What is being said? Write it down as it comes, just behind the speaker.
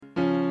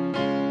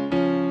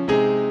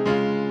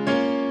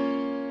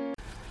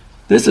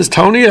This is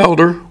Tony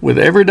Elder with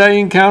Everyday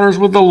Encounters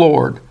with the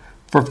Lord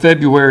for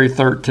February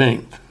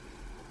 13th.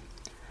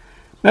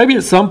 Maybe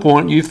at some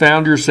point you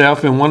found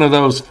yourself in one of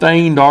those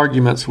feigned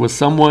arguments with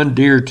someone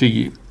dear to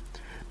you.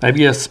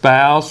 Maybe a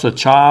spouse, a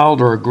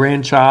child, or a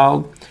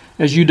grandchild,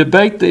 as you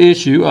debate the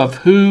issue of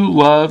who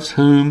loves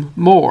whom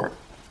more.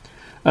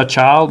 A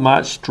child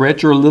might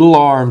stretch her little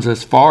arms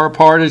as far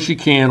apart as she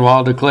can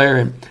while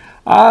declaring,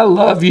 "I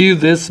love you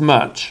this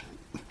much."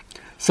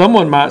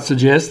 Someone might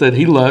suggest that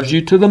he loves you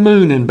to the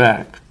moon and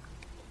back.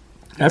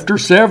 After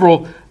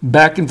several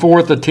back and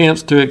forth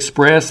attempts to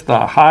express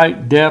the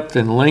height, depth,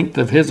 and length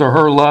of his or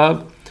her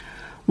love,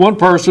 one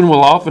person will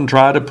often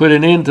try to put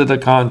an end to the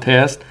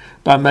contest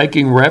by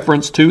making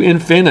reference to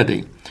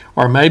infinity,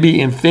 or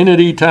maybe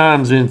infinity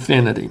times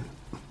infinity.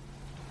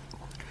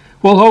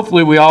 Well,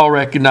 hopefully we all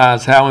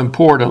recognize how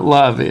important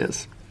love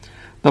is.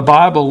 The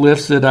Bible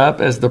lifts it up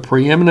as the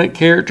preeminent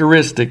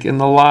characteristic in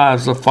the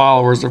lives of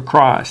followers of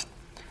Christ.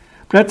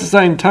 But at the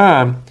same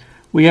time,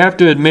 we have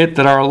to admit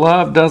that our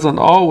love doesn't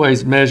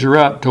always measure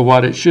up to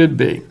what it should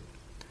be.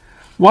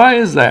 Why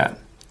is that?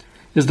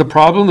 Is the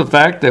problem the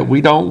fact that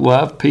we don't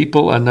love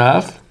people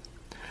enough?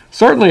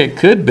 Certainly it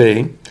could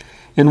be.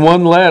 In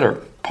one letter,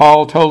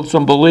 Paul told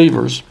some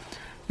believers,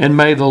 "And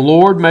may the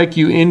Lord make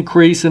you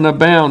increase and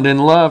abound in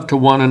love to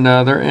one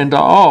another and to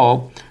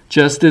all,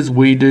 just as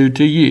we do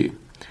to you."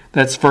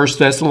 That's 1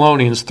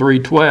 Thessalonians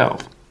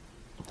 3:12.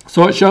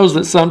 So it shows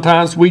that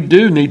sometimes we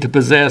do need to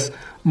possess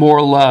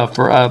more love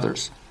for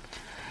others.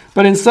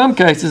 But in some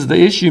cases,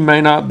 the issue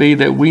may not be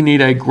that we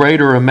need a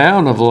greater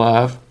amount of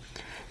love.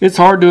 It's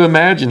hard to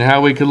imagine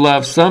how we could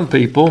love some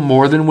people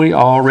more than we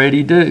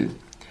already do.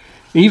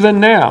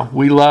 Even now,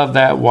 we love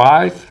that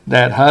wife,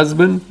 that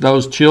husband,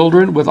 those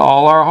children with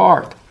all our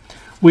heart.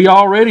 We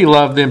already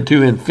love them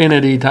to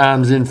infinity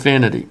times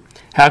infinity.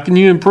 How can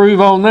you improve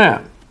on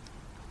that?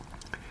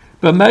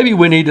 But maybe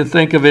we need to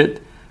think of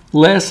it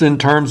less in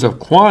terms of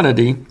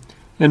quantity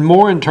and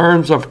more in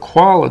terms of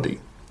quality.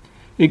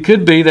 It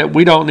could be that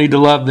we don't need to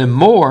love them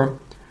more,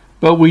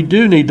 but we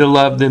do need to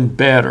love them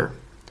better.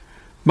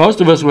 Most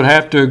of us would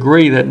have to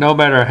agree that no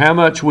matter how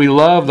much we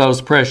love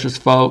those precious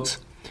folks,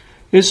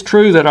 it's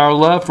true that our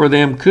love for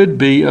them could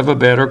be of a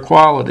better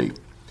quality.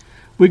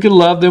 We could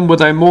love them with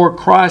a more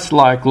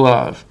Christ-like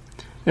love,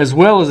 as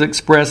well as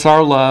express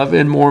our love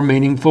in more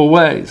meaningful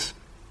ways.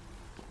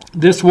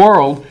 This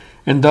world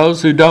and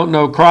those who don't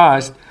know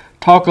Christ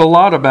talk a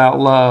lot about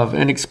love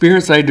and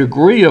experience a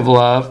degree of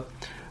love,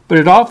 but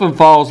it often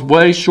falls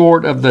way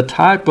short of the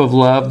type of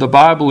love the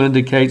Bible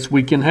indicates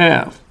we can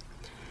have.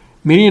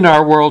 Many in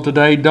our world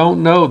today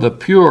don't know the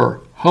pure,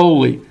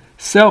 holy,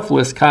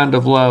 selfless kind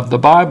of love the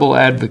Bible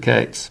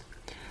advocates.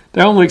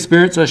 They only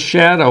experience a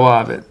shadow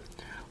of it,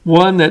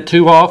 one that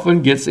too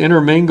often gets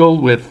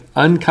intermingled with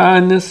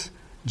unkindness,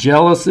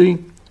 jealousy,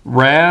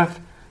 wrath,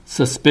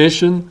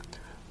 suspicion,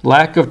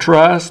 lack of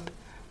trust,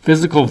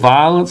 physical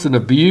violence and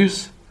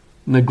abuse,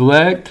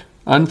 neglect,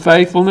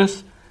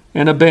 unfaithfulness,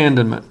 and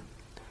abandonment.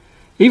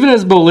 Even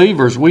as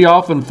believers, we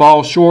often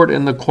fall short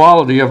in the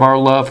quality of our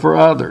love for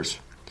others.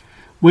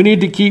 We need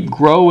to keep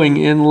growing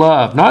in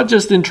love, not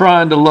just in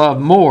trying to love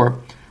more,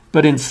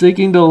 but in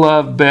seeking to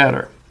love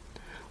better.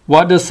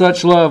 What does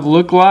such love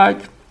look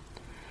like?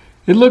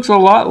 It looks a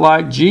lot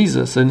like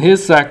Jesus and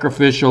his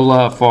sacrificial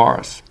love for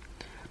us.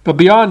 But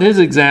beyond his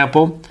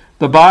example,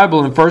 the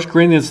Bible in 1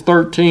 Corinthians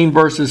 13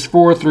 verses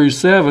 4 through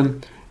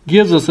 7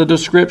 gives us a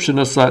description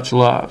of such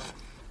love.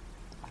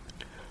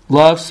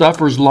 Love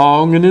suffers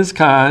long and is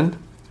kind.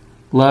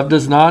 Love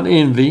does not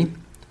envy.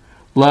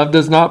 Love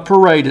does not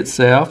parade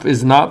itself,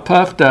 is not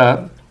puffed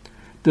up,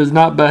 does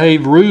not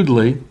behave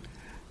rudely,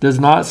 does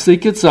not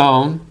seek its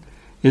own,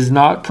 is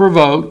not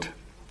provoked,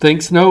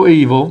 thinks no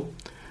evil,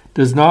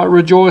 does not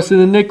rejoice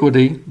in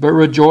iniquity, but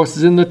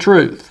rejoices in the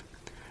truth,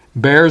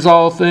 bears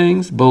all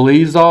things,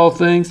 believes all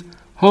things,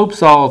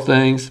 hopes all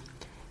things,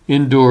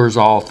 endures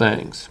all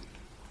things.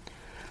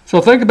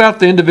 So think about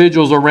the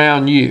individuals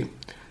around you.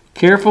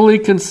 Carefully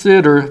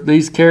consider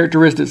these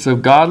characteristics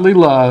of godly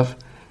love,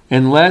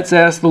 and let's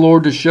ask the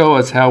Lord to show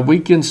us how we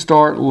can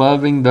start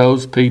loving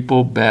those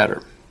people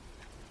better.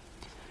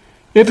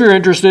 If you're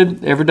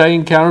interested, Everyday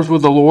Encounters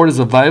with the Lord is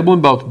available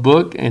in both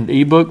book and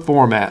ebook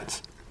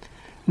formats.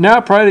 Now I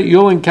pray that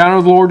you'll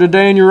encounter the Lord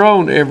today in your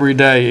own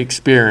everyday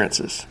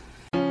experiences.